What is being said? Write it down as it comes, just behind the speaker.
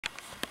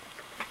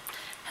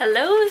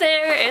Hello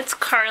there, it's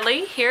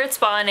Carly here at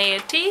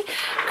Aneity.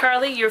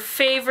 Carly, your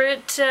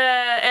favorite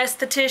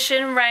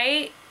esthetician,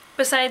 right?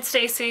 Besides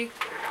Stacy.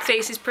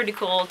 Stacy's pretty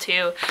cool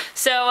too.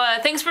 So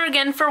thanks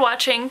again for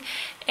watching.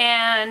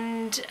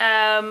 And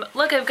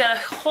look, I've got a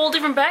whole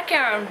different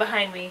background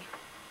behind me.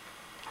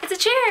 It's a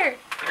chair.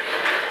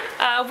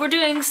 We're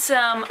doing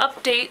some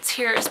updates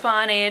here at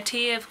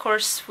Aneity. Of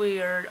course,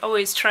 we are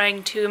always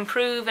trying to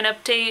improve and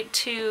update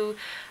to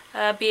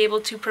be able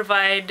to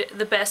provide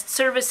the best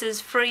services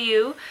for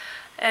you.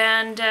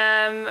 And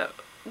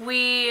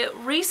we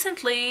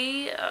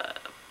recently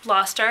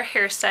lost our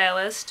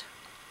hairstylist,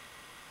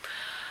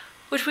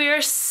 which we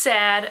are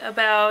sad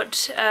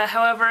about.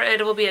 However,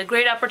 it will be a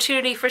great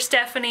opportunity for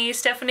Stephanie.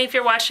 Stephanie, if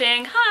you're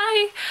watching,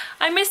 hi!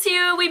 I miss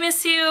you, we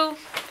miss you.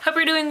 Hope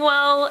you're doing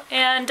well,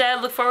 and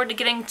I look forward to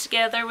getting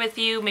together with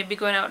you, maybe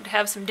going out to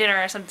have some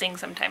dinner or something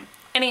sometime.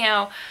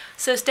 Anyhow,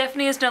 so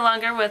Stephanie is no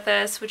longer with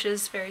us, which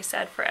is very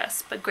sad for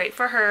us, but great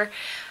for her.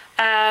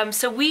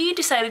 So we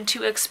decided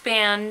to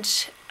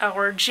expand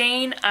our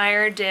Jane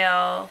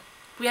Iredale.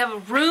 We have a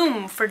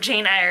room for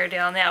Jane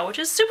Iredale now, which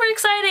is super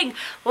exciting.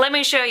 Let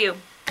me show you.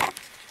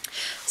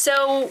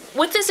 So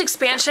with this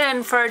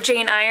expansion for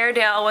Jane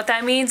Iredale, what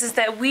that means is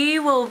that we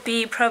will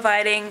be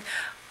providing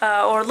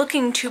or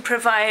looking to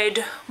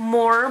provide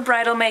more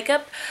bridal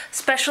makeup,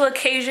 special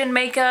occasion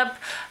makeup,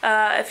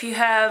 if you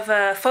have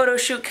a photo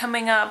shoot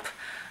coming up,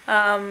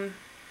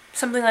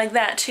 something like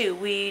that too.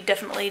 We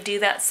definitely do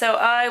that. So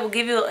I will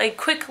give you a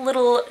quick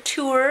little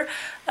tour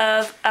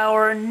of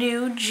our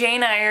new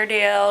Jane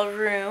Iredale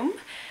room,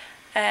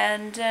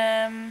 and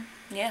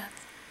yeah,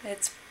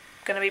 it's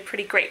gonna be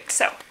pretty great.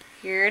 So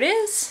here it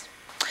is.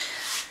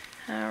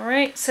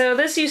 Alright, so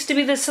this used to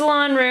be the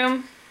salon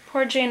room.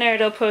 Poor Jane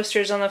Iredale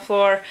posters on the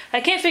floor. I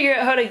can't figure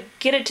out how to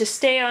get it to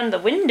stay on the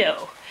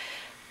window.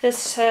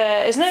 This,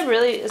 isn't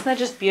that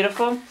just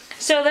beautiful?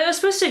 So that was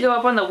supposed to go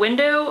up on the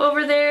window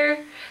over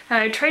there.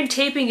 I tried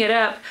taping it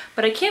up,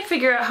 but I can't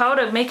figure out how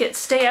to make it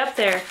stay up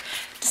there.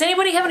 Does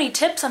anybody have any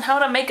tips on how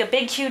to make a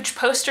big, huge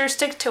poster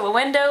stick to a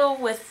window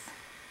with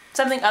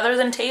something other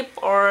than tape,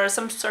 or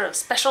some sort of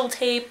special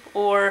tape,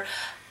 or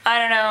I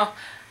don't know.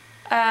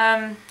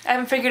 I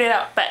haven't figured it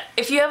out, but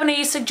if you have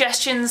any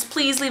suggestions,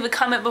 please leave a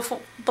comment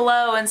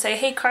below and say,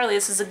 hey Carly,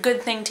 this is a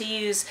good thing to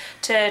use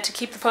to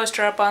keep the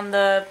poster up on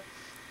the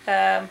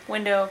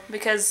window,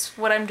 because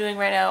what I'm doing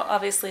right now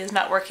obviously is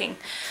not working.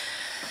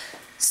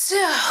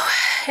 So,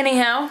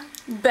 anyhow,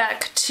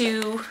 back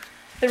to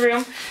the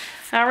room.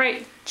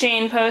 Alright,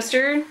 Jane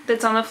poster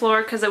that's on the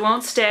floor because it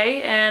won't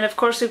stay, and of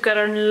course we've got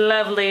our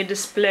lovely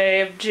display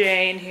of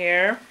Jane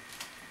here.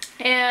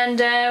 And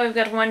we've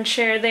got one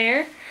chair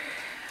there.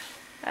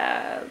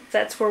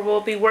 That's where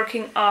we'll be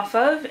working off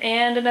of,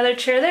 and another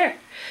chair there.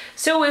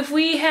 So if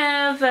we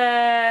have,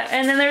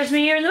 and then there's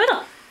me here in the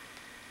middle.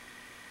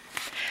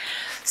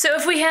 So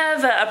if we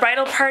have a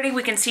bridal party,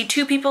 we can see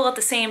two people at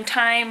the same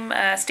time.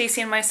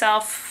 Stacy and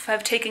myself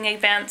have taken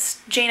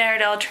advanced Jane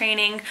Iredale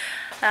training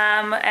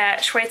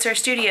at Schweitzer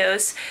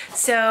Studios,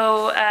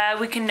 so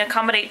we can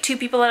accommodate two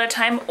people at a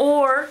time,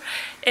 or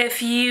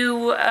if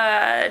you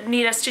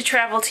need us to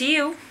travel to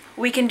you,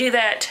 we can do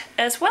that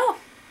as well.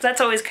 That's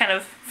always kind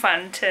of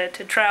fun to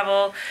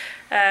travel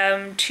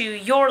to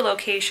your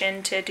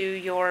location to do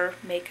your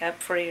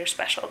makeup for your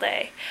special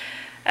day.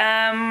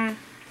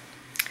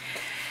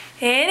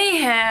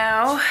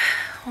 Anyhow,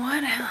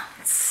 what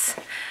else?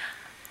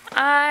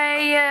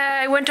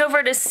 I went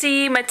over to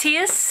see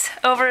Matthias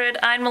over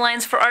at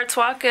Einmalines for Arts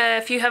Walk.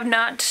 If you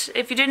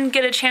didn't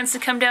get a chance to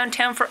come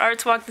downtown for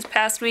Arts Walk this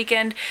past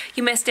weekend,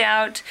 you missed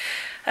out.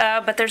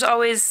 But there's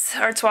always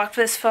Arts Walk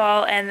this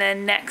fall, and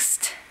then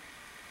next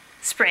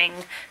spring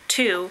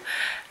too.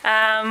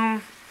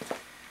 But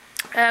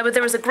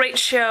there was a great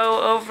show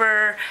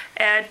over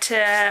at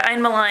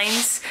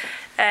Einmalines,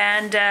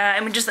 and I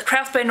mean, just the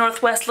Craft by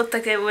Northwest looked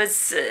like it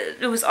was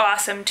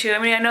awesome too. I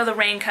mean, I know the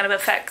rain kind of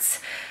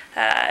affects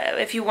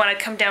if you want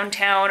to come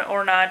downtown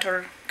or not,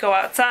 or go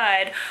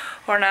outside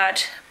or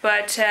not,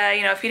 but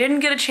you know, if you didn't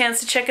get a chance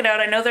to check it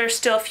out, I know there's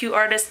still a few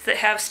artists that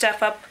have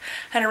stuff up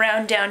and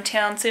around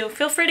downtown, so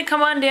feel free to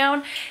come on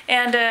down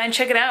and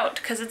check it out,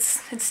 because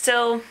it's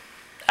still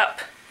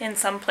up in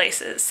some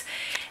places.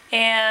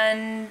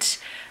 And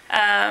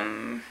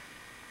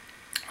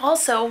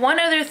also, one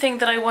other thing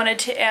that I wanted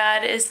to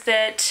add is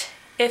that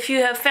if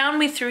you have found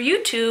me through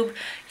YouTube,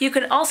 you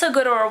can also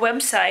go to our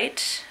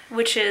website,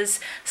 which is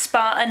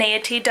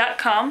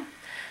spaAneity.com,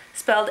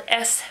 spelled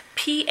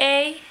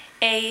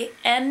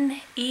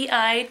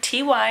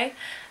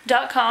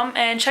SPAANEITY.com,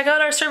 and check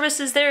out our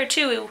services there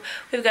too.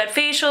 We've got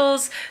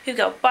facials, we've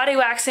got body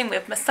waxing, we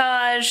have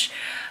massage,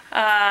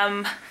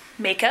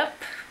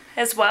 makeup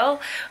as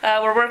well.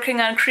 We're working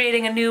on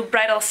creating a new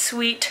bridal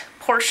suite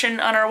portion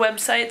on our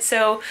website,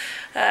 so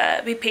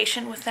be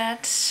patient with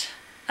that.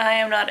 I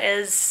am not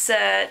as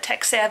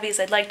tech savvy as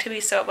I'd like to be,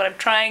 but I'm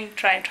trying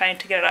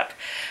to get it up.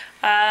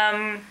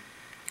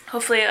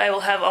 Hopefully I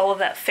will have all of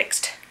that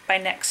fixed by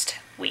next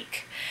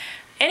week.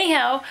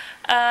 Anyhow,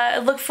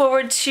 look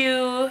forward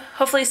to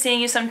hopefully seeing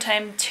you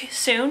sometime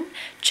soon.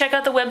 Check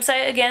out the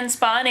website again,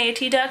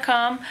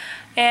 spaneity.com,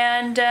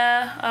 and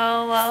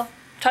I'll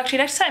talk to you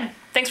next time.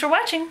 Thanks for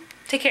watching.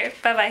 Take care.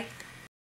 Bye-bye.